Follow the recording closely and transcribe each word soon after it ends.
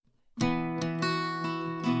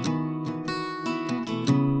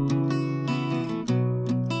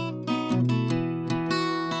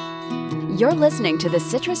You're listening to the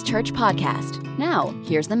Citrus Church Podcast. Now,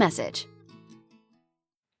 here's the message.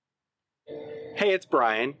 Hey, it's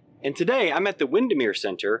Brian, and today I'm at the Windermere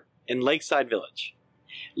Center in Lakeside Village.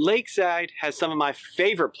 Lakeside has some of my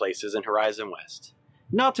favorite places in Horizon West,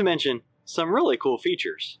 not to mention some really cool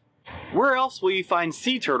features. Where else will you find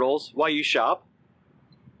sea turtles while you shop?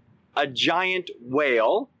 A giant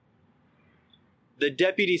whale, the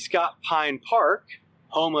Deputy Scott Pine Park,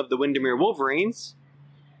 home of the Windermere Wolverines,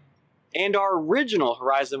 and our original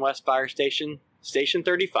Horizon West Fire Station, Station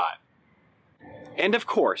 35. And of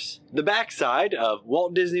course, the backside of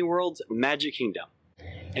Walt Disney World's Magic Kingdom.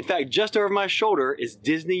 In fact, just over my shoulder is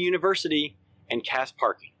Disney University and Cass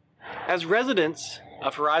Parking. As residents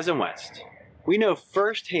of Horizon West, we know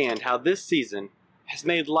firsthand how this season has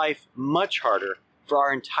made life much harder for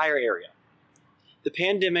our entire area. The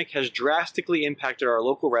pandemic has drastically impacted our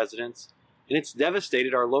local residents, and it's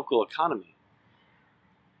devastated our local economy.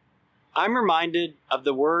 I'm reminded of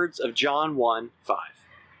the words of John 1:5.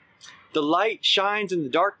 The light shines in the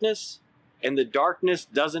darkness, and the darkness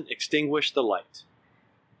doesn't extinguish the light.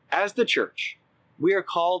 As the church, we are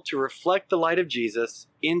called to reflect the light of Jesus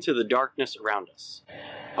into the darkness around us.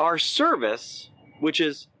 Our service, which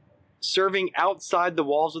is serving outside the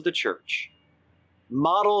walls of the church,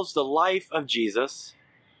 models the life of Jesus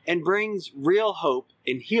and brings real hope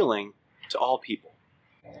and healing to all people.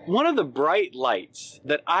 One of the bright lights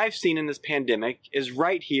that I've seen in this pandemic is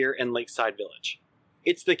right here in Lakeside Village.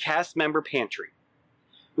 It's the cast member pantry.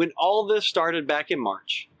 When all this started back in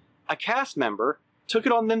March, a cast member took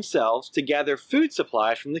it on themselves to gather food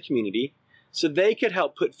supplies from the community so they could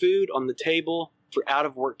help put food on the table for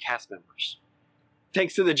out-of-work cast members.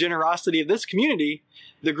 Thanks to the generosity of this community,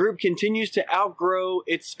 the group continues to outgrow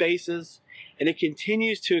its spaces, and it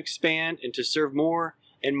continues to expand and to serve more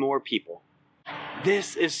and more people.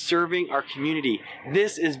 This is serving our community.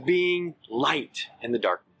 This is being light in the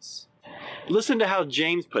darkness. Listen to how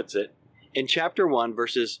James puts it in chapter 1,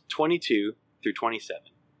 verses 22 through 27.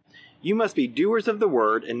 You must be doers of the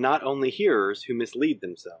word and not only hearers who mislead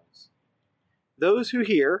themselves. Those who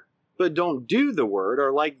hear but don't do the word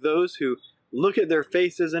are like those who look at their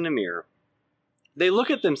faces in a mirror. They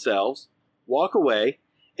look at themselves, walk away,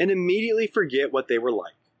 and immediately forget what they were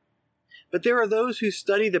like. But there are those who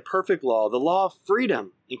study the perfect law, the law of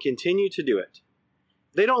freedom, and continue to do it.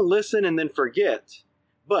 They don't listen and then forget,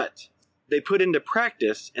 but they put into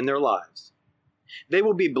practice in their lives. They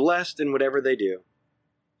will be blessed in whatever they do.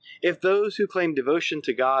 If those who claim devotion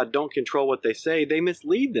to God don't control what they say, they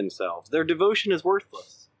mislead themselves. Their devotion is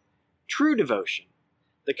worthless. True devotion,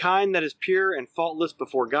 the kind that is pure and faultless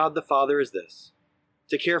before God the Father, is this: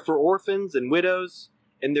 to care for orphans and widows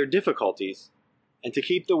in their difficulties, and to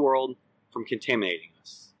keep the world from contaminating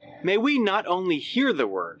us. May we not only hear the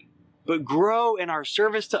word, but grow in our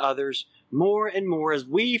service to others more and more as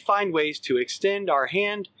we find ways to extend our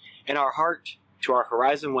hand and our heart to our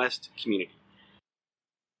Horizon West community.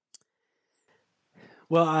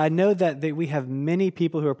 Well, I know that we have many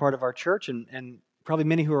people who are part of our church and probably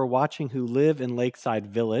many who are watching who live in Lakeside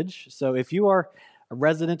Village. So if you are a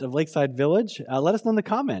resident of Lakeside Village, let us know in the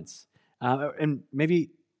comments. And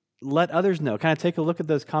maybe let others know. Kind of take a look at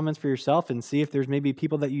those comments for yourself and see if there's maybe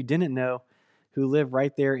people that you didn't know who live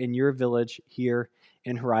right there in your village here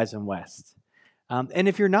in Horizon West. And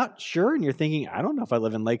if you're not sure and you're thinking, I don't know if I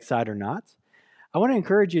live in Lakeside or not, I want to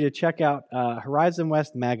encourage you to check out Horizon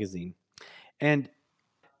West magazine. And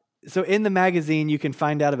so in the magazine, you can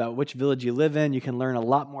find out about which village you live in. You can learn a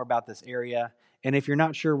lot more about this area. And if you're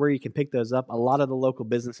not sure where you can pick those up, a lot of the local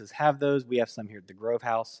businesses have those. We have some here at the Grove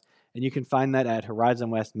House, and you can find that at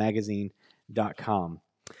horizonwestmagazine.com.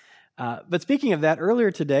 But speaking of that, earlier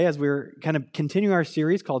today, as we were kind of continuing our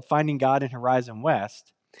series called Finding God in Horizon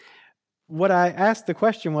West, what I asked the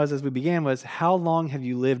question was, as we began, was, how long have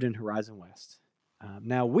you lived in Horizon West?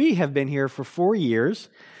 Now, we have been here for 4 years,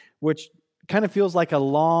 which kind of feels like a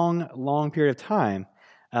long period of time.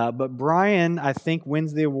 But Brian, I think,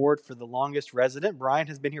 wins the award for the longest resident. Brian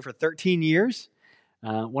has been here for 13 years,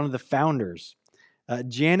 one of the founders.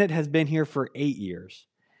 Janet has been here for 8 years.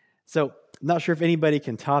 So I'm not sure if anybody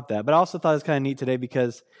can top that, but I also thought it was kind of neat today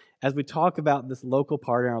because as we talk about this local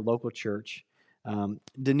part in our local church,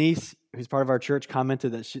 Denise, who's part of our church,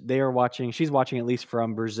 commented that she's watching at least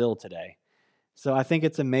from Brazil today. So I think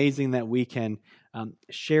it's amazing that we can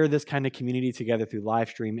share this kind of community together through live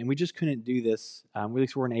stream, and we just couldn't do this, at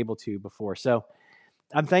least we weren't able to before. So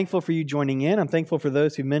I'm thankful for you joining in. I'm thankful for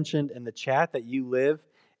those who mentioned in the chat that you live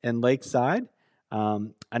in Lakeside.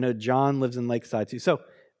 I know John lives in Lakeside too. So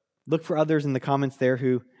look for others in the comments there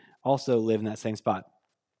who also live in that same spot.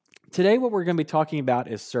 Today, what we're going to be talking about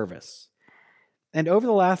is service. And over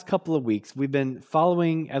the last couple of weeks, we've been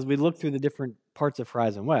following, as we look through the different parts of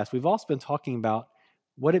Horizon West, we've also been talking about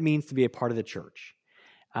what it means to be a part of the church.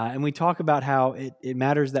 And we talk about how it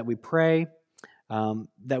matters that we pray,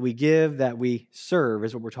 that we give, that we serve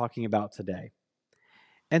is what we're talking about today.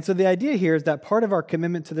 And so the idea here is that part of our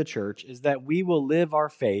commitment to the church is that we will live our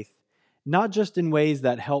faith not just in ways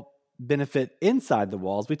that help benefit inside the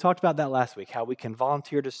walls. We talked about that last week, how we can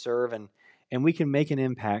volunteer to serve and we can make an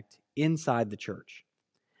impact inside the church.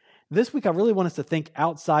 This week, I really want us to think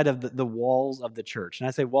outside of the walls of the church. And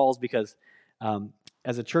I say walls because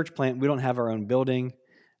as a church plant, we don't have our own building.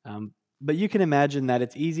 But you can imagine that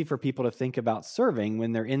it's easy for people to think about serving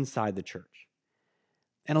when they're inside the church.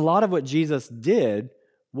 And a lot of what Jesus did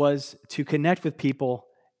was to connect with people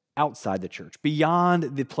outside the church,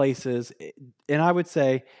 beyond the places, and I would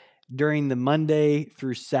say during the Monday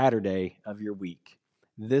through Saturday of your week.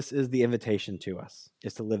 This is the invitation to us,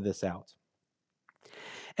 is to live this out.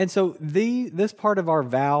 And so this part of our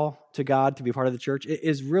vow to God to be part of the church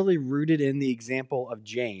is really rooted in the example of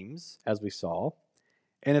James, as we saw.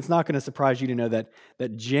 And it's not going to surprise you to know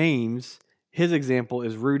that James, his example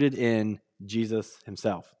is rooted in Jesus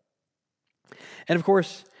himself. And of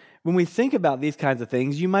course, when we think about these kinds of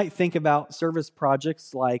things, you might think about service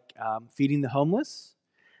projects like feeding the homeless,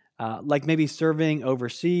 like maybe serving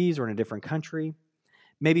overseas or in a different country,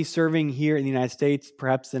 maybe serving here in the United States,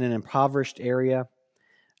 perhaps in an impoverished area.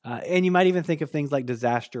 And you might even think of things like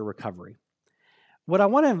disaster recovery. What I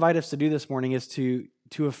want to invite us to do this morning is to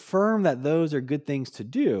affirm that those are good things to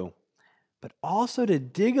do, but also to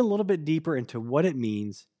dig a little bit deeper into what it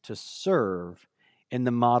means to serve in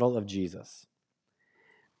the model of Jesus.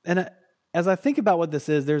 And as I think about what this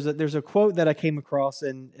is, there's a quote that I came across,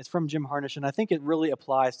 and it's from Jim Harnish, and I think it really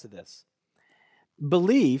applies to this.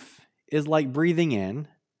 Belief is like breathing in,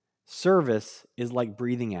 service is like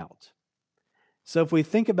breathing out. So if we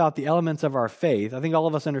think about the elements of our faith, I think all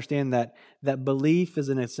of us understand that belief is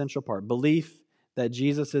an essential part. Belief that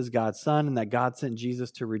Jesus is God's Son and that God sent Jesus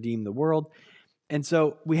to redeem the world. And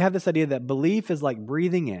so we have this idea that belief is like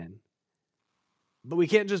breathing in, but we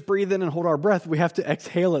can't just breathe in and hold our breath. We have to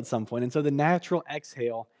exhale at some point. And so the natural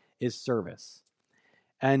exhale is service.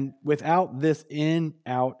 And without this in,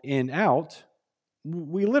 out,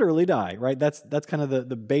 we literally die, right? That's kind of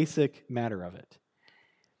the basic matter of it.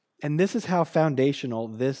 And this is how foundational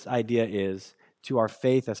this idea is to our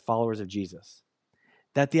faith as followers of Jesus.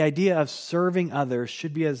 That the idea of serving others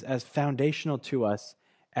should be as foundational to us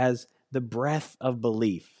as the breath of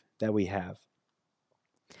belief that we have.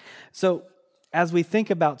 So as we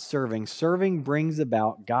think about serving brings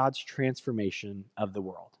about God's transformation of the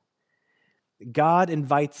world. God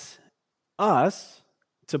invites us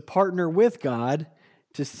to partner with God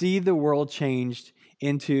to see the world changed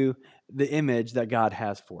into the image that God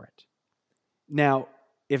has for it. Now,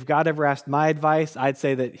 if God ever asked my advice, I'd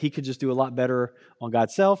say that he could just do a lot better on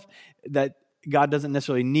God's self, that God doesn't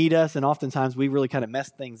necessarily need us, and oftentimes we really kind of mess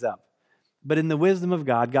things up. But in the wisdom of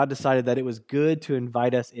God, God decided that it was good to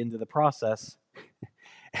invite us into the process.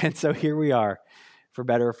 And so here we are, for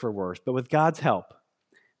better or for worse. But with God's help,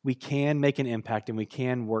 we can make an impact and we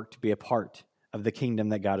can work to be a part of the kingdom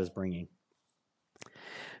that God is bringing.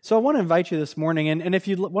 So I want to invite you this morning, and if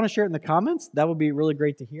you want to share it in the comments, that would be really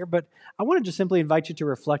great to hear. But I want to just simply invite you to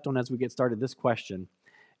reflect on, as we get started, this question,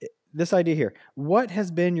 this idea here. What has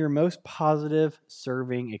been your most positive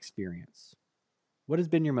serving experience? What has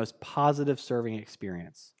been your most positive serving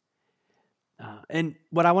experience? And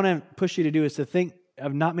what I want to push you to do is to think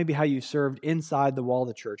of not maybe how you served inside the wall of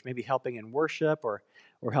the church, maybe helping in worship or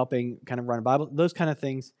helping kind of run a Bible, those kind of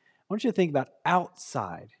things. I want you to think about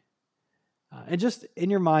outside. And just in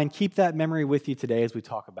your mind, keep that memory with you today as we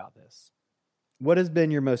talk about this. What has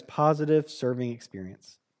been your most positive serving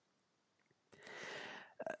experience?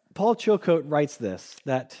 Paul Chilcote writes this,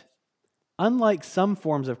 that unlike some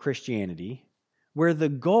forms of Christianity, where the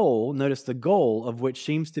goal, notice the goal of which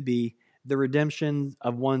seems to be the redemption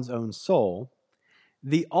of one's own soul,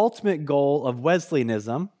 the ultimate goal of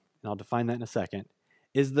Wesleyanism, and I'll define that in a second,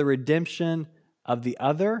 is the redemption of the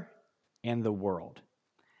other and the world.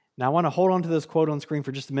 Now, I want to hold on to this quote on screen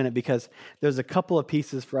for just a minute because there's a couple of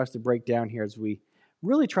pieces for us to break down here as we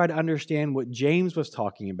really try to understand what James was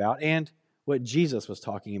talking about and what Jesus was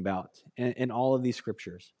talking about in all of these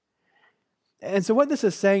scriptures. And so what this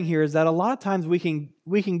is saying here is that a lot of times we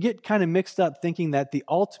can get kind of mixed up thinking that the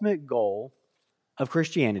ultimate goal of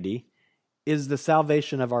Christianity is the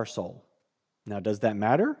salvation of our soul. Now, does that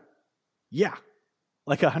matter? Yeah,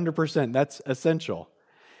 like 100%. That's essential.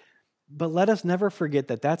 But let us never forget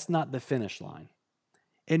that that's not the finish line.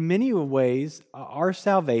 In many ways, our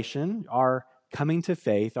salvation, our coming to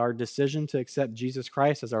faith, our decision to accept Jesus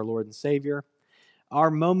Christ as our Lord and Savior, our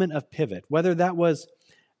moment of pivot, whether that was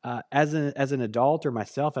as an adult or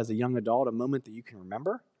myself as a young adult, a moment that you can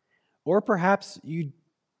remember, or perhaps you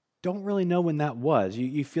don't really know when that was.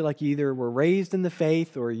 You feel like you either were raised in the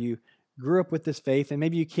faith or you grew up with this faith, and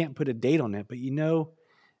maybe you can't put a date on it, but you know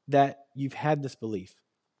that you've had this belief.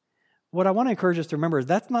 What I want to encourage us to remember is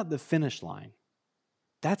that's not the finish line.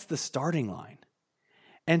 That's the starting line.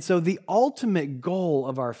 And so the ultimate goal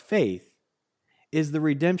of our faith is the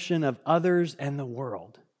redemption of others and the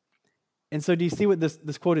world. And so do you see what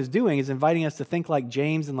this quote is doing? Is inviting us to think like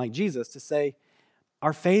James and like Jesus, to say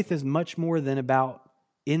our faith is much more than about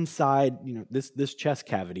inside, this chest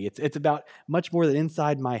cavity. It's about much more than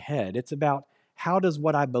inside my head. It's about how does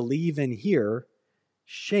what I believe in here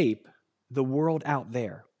shape the world out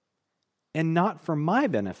there? And not for my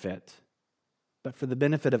benefit, but for the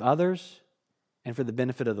benefit of others and for the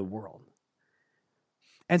benefit of the world.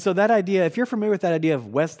 And so that idea, if you're familiar with that idea of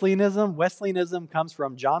Wesleyanism comes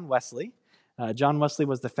from John Wesley. John Wesley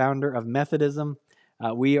was the founder of Methodism.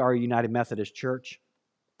 We are a United Methodist Church.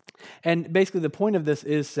 And basically the point of this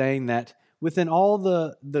is saying that within all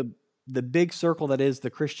the big circle that is the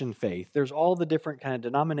Christian faith, there's all the different kind of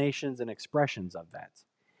denominations and expressions of that.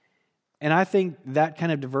 And I think that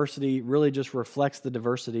kind of diversity really just reflects the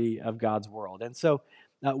diversity of God's world. And so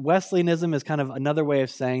Wesleyanism is kind of another way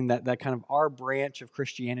of saying that kind of our branch of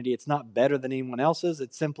Christianity, it's not better than anyone else's.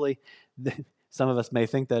 It's simply, some of us may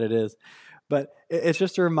think that it is, but it's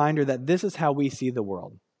just a reminder that this is how we see the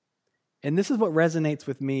world. And this is what resonates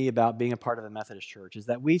with me about being a part of the Methodist Church, is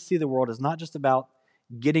that we see the world as not just about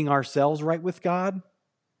getting ourselves right with God,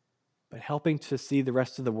 but helping to see the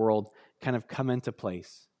rest of the world kind of come into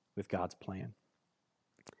place with God's plan.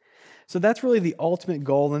 So that's really the ultimate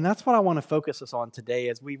goal, and that's what I want to focus us on today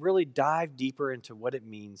as we really dive deeper into what it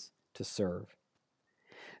means to serve.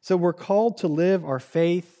 So we're called to live our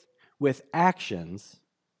faith with actions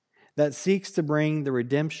that seeks to bring the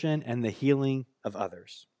redemption and the healing of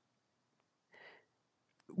others.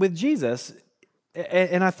 With Jesus,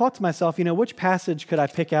 and I thought to myself, which passage could I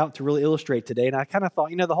pick out to really illustrate today? And I kind of thought,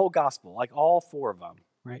 the whole gospel, like all four of them,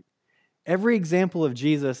 right? Every example of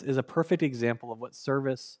Jesus is a perfect example of what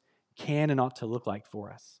service can and ought to look like for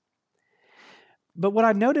us. But what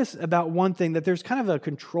I noticed about one thing, that there's kind of a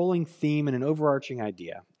controlling theme and an overarching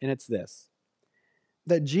idea, and it's this,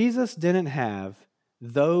 that Jesus didn't have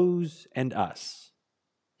those and us.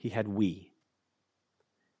 He had we.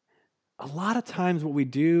 A lot of times what we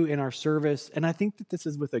do in our service, and I think that this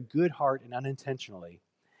is with a good heart and unintentionally,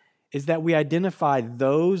 is that we identify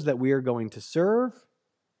those that we are going to serve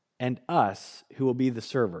and us who will be the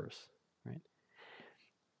servers, right?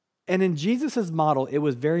 And in Jesus' model, it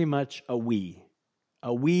was very much a we.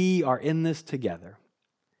 We are in this together.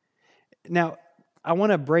 Now, I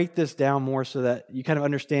want to break this down more so that you kind of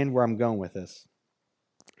understand where I'm going with this.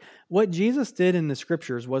 What Jesus did in the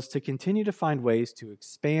scriptures was to continue to find ways to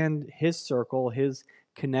expand his circle, his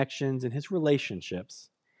connections, and his relationships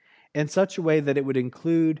in such a way that it would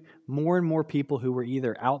include more and more people who were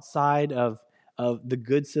either outside of the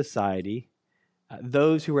good society,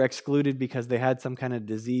 those who were excluded because they had some kind of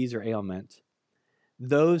disease or ailment,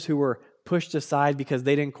 those who were pushed aside because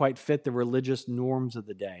they didn't quite fit the religious norms of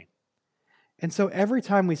the day. And so every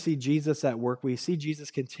time we see Jesus at work, we see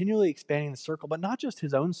Jesus continually expanding the circle, but not just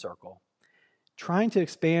his own circle, trying to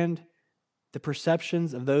expand the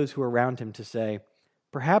perceptions of those who are around him to say,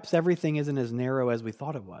 perhaps everything isn't as narrow as we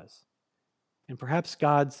thought it was. And perhaps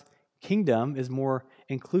God's kingdom is more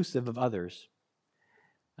inclusive of others.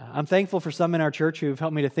 I'm thankful for some in our church who've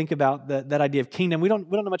helped me to think about that idea of kingdom. We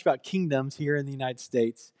don't know much about kingdoms here in the United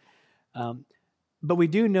States, but we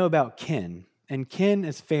do know about kin, and kin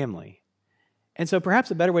is family. And so perhaps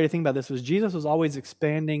a better way to think about this was Jesus was always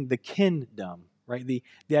expanding the kingdom, right? The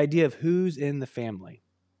idea of who's in the family.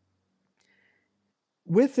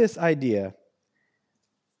 With this idea,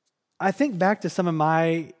 I think back to some of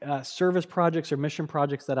my service projects or mission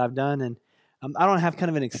projects that I've done, and I don't have kind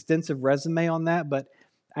of an extensive resume on that, but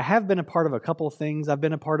I have been a part of a couple of things. I've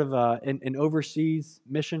been a part of an overseas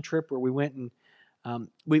mission trip where we went and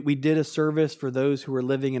we did a service for those who were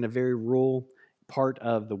living in a very rural part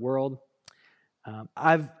of the world.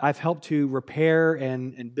 I've helped to repair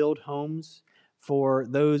and build homes for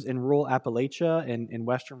those in rural Appalachia and in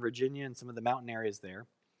Western Virginia and some of the mountain areas there.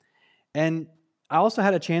 And I also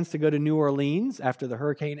had a chance to go to New Orleans after the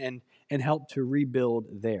hurricane and help to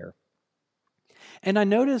rebuild there. And I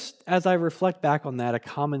noticed as I reflect back on that a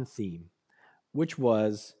common theme, which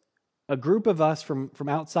was a group of us from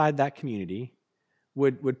outside that community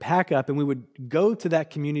would pack up and we would go to that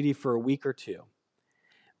community for a week or two.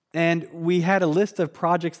 And we had a list of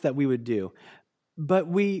projects that we would do. But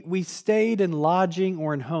we stayed in lodging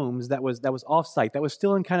or in homes that was off-site, that was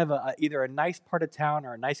still in kind of either a nice part of town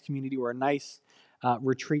or a nice community or a nice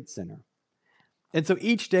retreat center. And so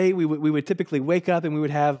each day we would typically wake up and we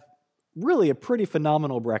would have really a pretty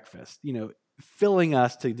phenomenal breakfast, filling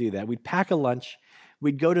us to do that. We'd pack a lunch,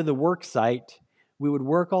 we'd go to the work site, we would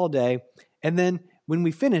work all day, and then when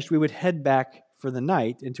we finished, we would head back for the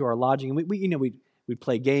night into our lodging. And we'd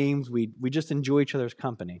play games, we'd just enjoy each other's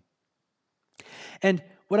company. And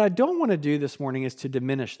what I don't want to do this morning is to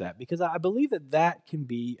diminish that, because I believe that can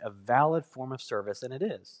be a valid form of service, and it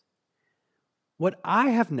is. What I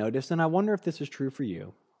have noticed, and I wonder if this is true for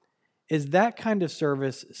you, is that kind of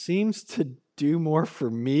service seems to do more for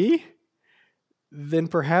me than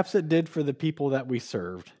perhaps it did for the people that we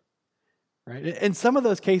served. Right? In some of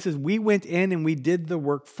those cases, we went in and we did the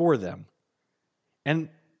work for them. And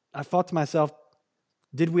I thought to myself,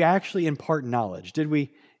 did we actually impart knowledge? Did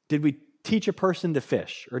we teach a person to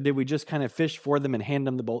fish, or did we just kind of fish for them and hand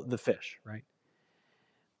them the fish, right?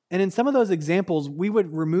 And in some of those examples, we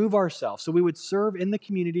would remove ourselves. So we would serve in the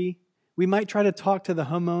community. We might try to talk to the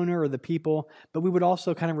homeowner or the people, but we would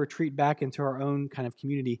also kind of retreat back into our own kind of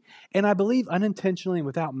community. And I believe unintentionally and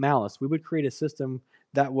without malice, we would create a system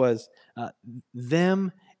that was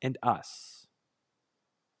them and us.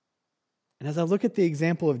 And as I look at the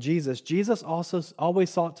example of Jesus, Jesus also always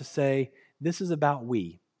sought to say, this is about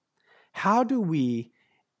we. How do we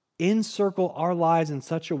encircle our lives in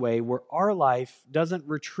such a way where our life doesn't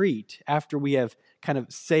retreat after we have kind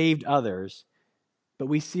of saved others, but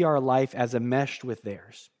we see our life as enmeshed with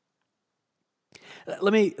theirs?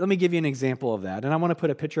 Let me give you an example of that. And I want to put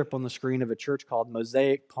a picture up on the screen of a church called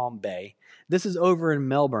Mosaic Palm Bay. This is over in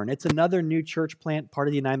Melbourne. It's another new church plant, part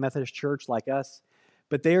of the United Methodist Church like us,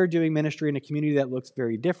 but they are doing ministry in a community that looks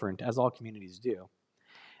very different, as all communities do.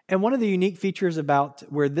 And one of the unique features about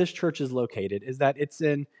where this church is located is that it's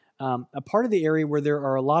in a part of the area where there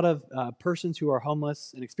are a lot of persons who are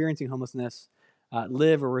homeless and experiencing homelessness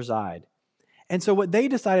live or reside. And so what they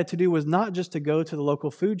decided to do was not just to go to the local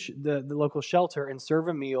the local shelter and serve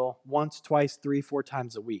a meal once, twice, 3, 4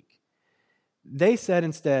 times a week. They said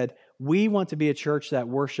instead, we want to be a church that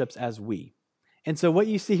worships as we. And so what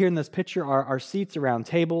you see here in this picture are seats around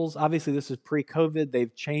tables. Obviously, this is pre-COVID.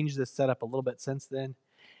 They've changed this setup a little bit since then.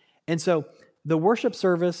 And so the worship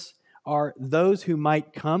service are those who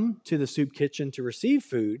might come to the soup kitchen to receive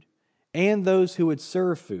food and those who would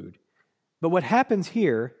serve food. But what happens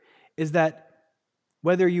here is that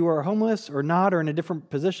whether you are homeless or not, or in a different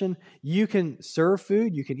position, you can serve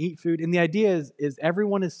food, you can eat food. And the idea is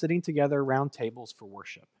everyone is sitting together around tables for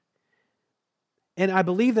worship. And I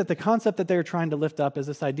believe that the concept that they're trying to lift up is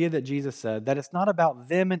this idea that Jesus said, that it's not about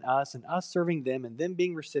them and us serving them and them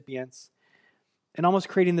being recipients, and almost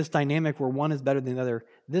creating this dynamic where one is better than the other.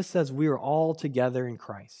 This says we are all together in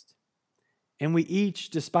Christ. And we each,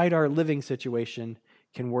 despite our living situation,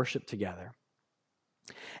 can worship together.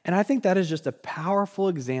 And I think that is just a powerful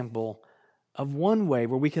example of one way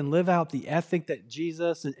where we can live out the ethic that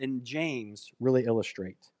Jesus and James really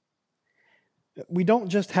illustrate. We don't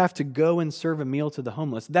just have to go and serve a meal to the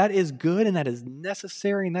homeless. That is good and that is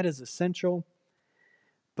necessary and that is essential.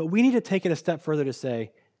 But we need to take it a step further to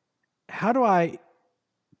say, how do I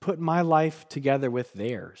put my life together with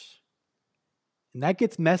theirs? And that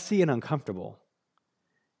gets messy and uncomfortable.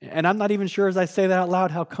 And I'm not even sure as I say that out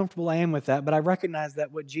loud how comfortable I am with that, but I recognize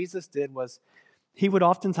that what Jesus did was he would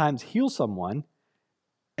oftentimes heal someone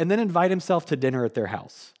and then invite himself to dinner at their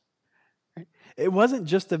house. It wasn't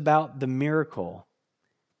just about the miracle.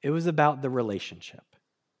 It was about the relationship.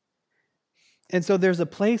 And so there's a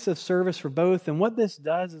place of service for both. And what this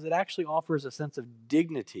does is it actually offers a sense of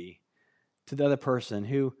dignity to the other person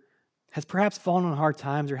who has perhaps fallen on hard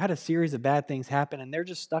times or had a series of bad things happen, and they're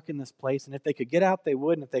just stuck in this place. And if they could get out, they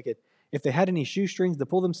would. And if they had any shoestrings to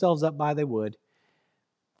pull themselves up by, they would.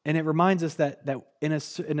 And it reminds us that in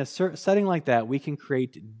a setting like that, we can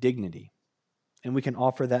create dignity, and we can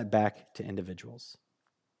offer that back to individuals.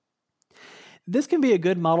 This can be a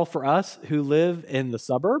good model for us who live in the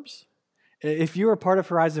suburbs. If you're a part of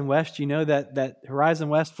Horizon West, you know that Horizon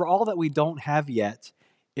West, for all that we don't have yet,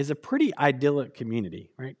 is a pretty idyllic community,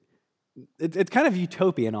 right? It's kind of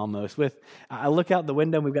utopian almost. I look out the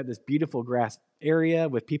window and we've got this beautiful grass area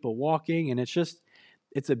with people walking, and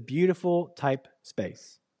it's a beautiful type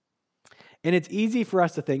space. And it's easy for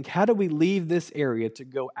us to think, how do we leave this area to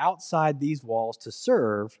go outside these walls to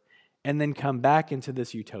serve and then come back into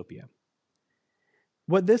this utopia?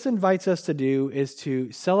 What this invites us to do is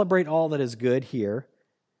to celebrate all that is good here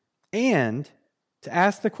and to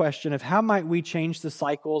ask the question of how might we change the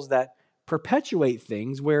cycles that perpetuate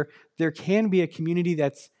things where there can be a community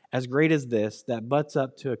that's as great as this that butts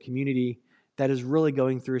up to a community that is really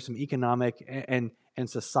going through some economic and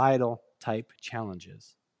societal type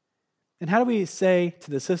challenges. And how do we say to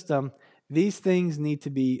the system, these things need to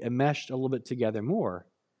be enmeshed a little bit together more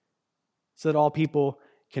so that all people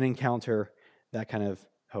can encounter that kind of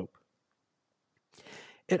hope?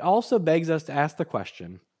 It also begs us to ask the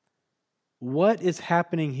question, what is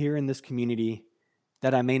happening here in this community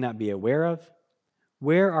that I may not be aware of?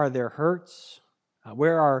 Where are their hurts?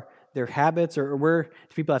 Where are their habits? Or where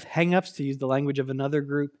do people have hang-ups, to use the language of another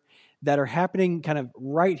group, that are happening kind of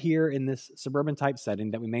right here in this suburban type setting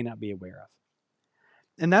that we may not be aware of?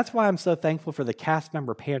 And that's why I'm so thankful for the cast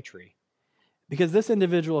member pantry, because this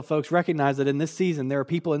individual folks recognize that in this season, there are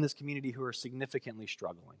people in this community who are significantly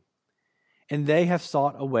struggling. And they have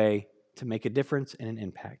sought a way to make a difference and an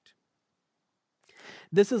impact.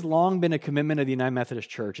 This has long been a commitment of the United Methodist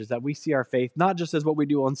Church, is that we see our faith not just as what we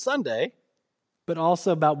do on Sunday, but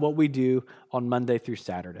also about what we do on Monday through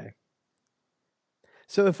Saturday.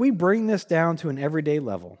 So if we bring this down to an everyday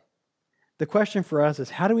level, the question for us is,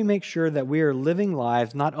 how do we make sure that we are living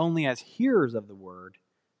lives not only as hearers of the word,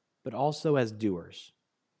 but also as doers?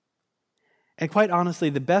 And quite honestly,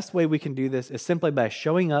 the best way we can do this is simply by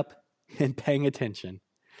showing up and paying attention.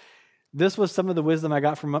 This was some of the wisdom I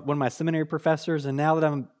got from one of my seminary professors, and now that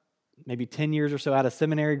I'm maybe 10 years or so out of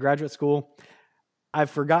seminary, graduate school, I've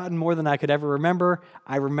forgotten more than I could ever remember.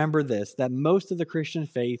 I remember this, that most of the Christian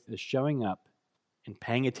faith is showing up and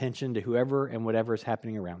paying attention to whoever and whatever is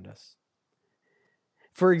happening around us.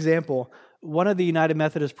 For example, one of the United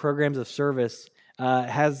Methodist programs of service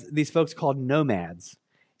has these folks called nomads.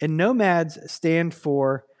 And nomads stand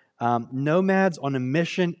for Nomads on a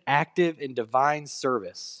Mission, Active in Divine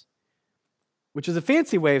Service, which is a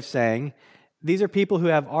fancy way of saying these are people who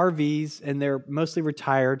have RVs and they're mostly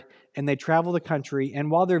retired and they travel the country, and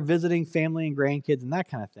while they're visiting family and grandkids and that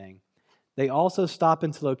kind of thing, they also stop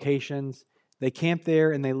into locations, they camp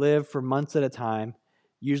there and they live for months at a time,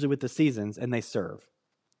 usually with the seasons, and they serve.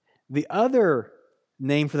 The other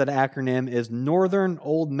name for that acronym is Northern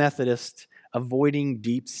Old Methodist Avoiding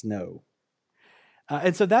Deep Snow.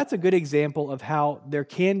 And so that's a good example of how there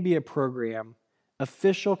can be a program,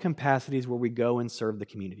 official capacities where we go and serve the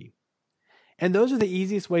community. And those are the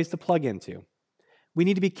easiest ways to plug into. We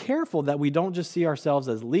need to be careful that we don't just see ourselves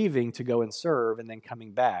as leaving to go and serve and then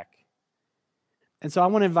coming back. And so I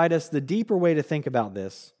want to invite us, the deeper way to think about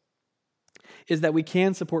this is that we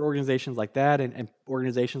can support organizations like that and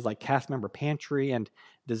organizations like Cast Member Pantry and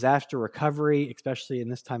disaster recovery, especially in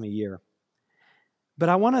this time of year. But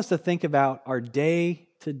I want us to think about our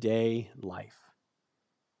day-to-day life.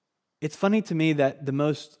 It's funny to me that the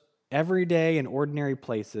most everyday and ordinary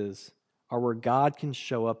places are where God can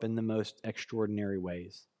show up in the most extraordinary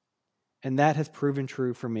ways. And that has proven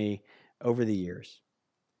true for me over the years.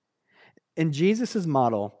 In Jesus'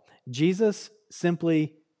 model, Jesus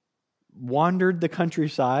simply wandered the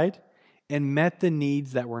countryside and met the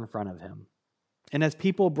needs that were in front of him. And as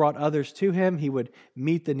people brought others to him, he would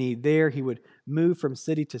meet the need there. He would move from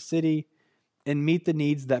city to city and meet the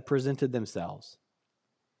needs that presented themselves.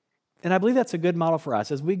 And I believe that's a good model for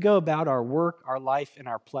us. As we go about our work, our life, and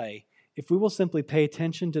our play, if we will simply pay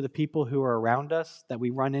attention to the people who are around us, that we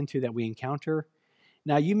run into, that we encounter.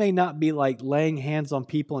 Now, you may not be like laying hands on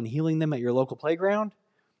people and healing them at your local playground,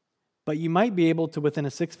 but you might be able to, within a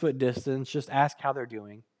 6-foot distance, just ask how they're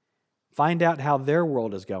doing, find out how their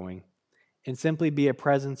world is going, and simply be a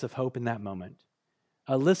presence of hope in that moment.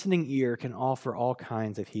 A listening ear can offer all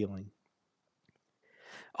kinds of healing.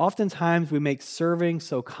 Oftentimes, we make serving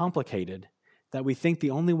so complicated that we think the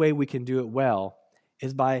only way we can do it well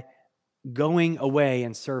is by going away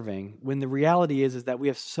and serving, when the reality is that we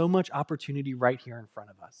have so much opportunity right here in front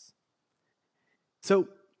of us. So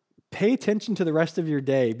pay attention to the rest of your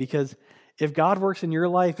day, because if God works in your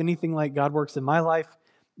life, anything like God works in my life,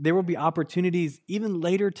 there will be opportunities even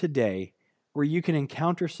later today where you can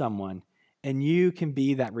encounter someone and you can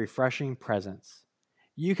be that refreshing presence.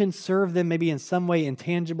 You can serve them maybe in some way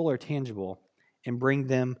intangible or tangible and bring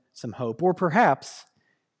them some hope. Or perhaps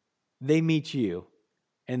they meet you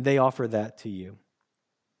and they offer that to you.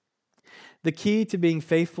 The key to being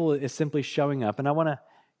faithful is simply showing up. And I want to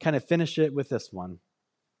kind of finish it with this one.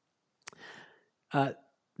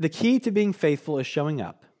 The key to being faithful is showing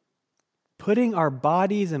up, putting our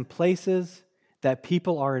bodies in places that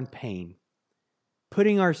people are in pain,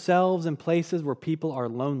 putting ourselves in places where people are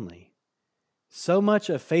lonely. So much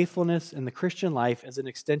of faithfulness in the Christian life is an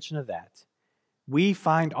extension of that. We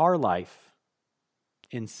find our life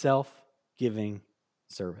in self-giving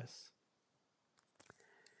service.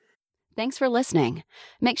 Thanks for listening.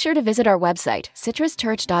 Make sure to visit our website,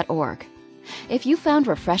 citruschurch.org. If you found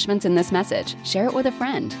refreshments in this message, share it with a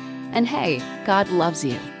friend. And hey, God loves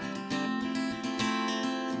you.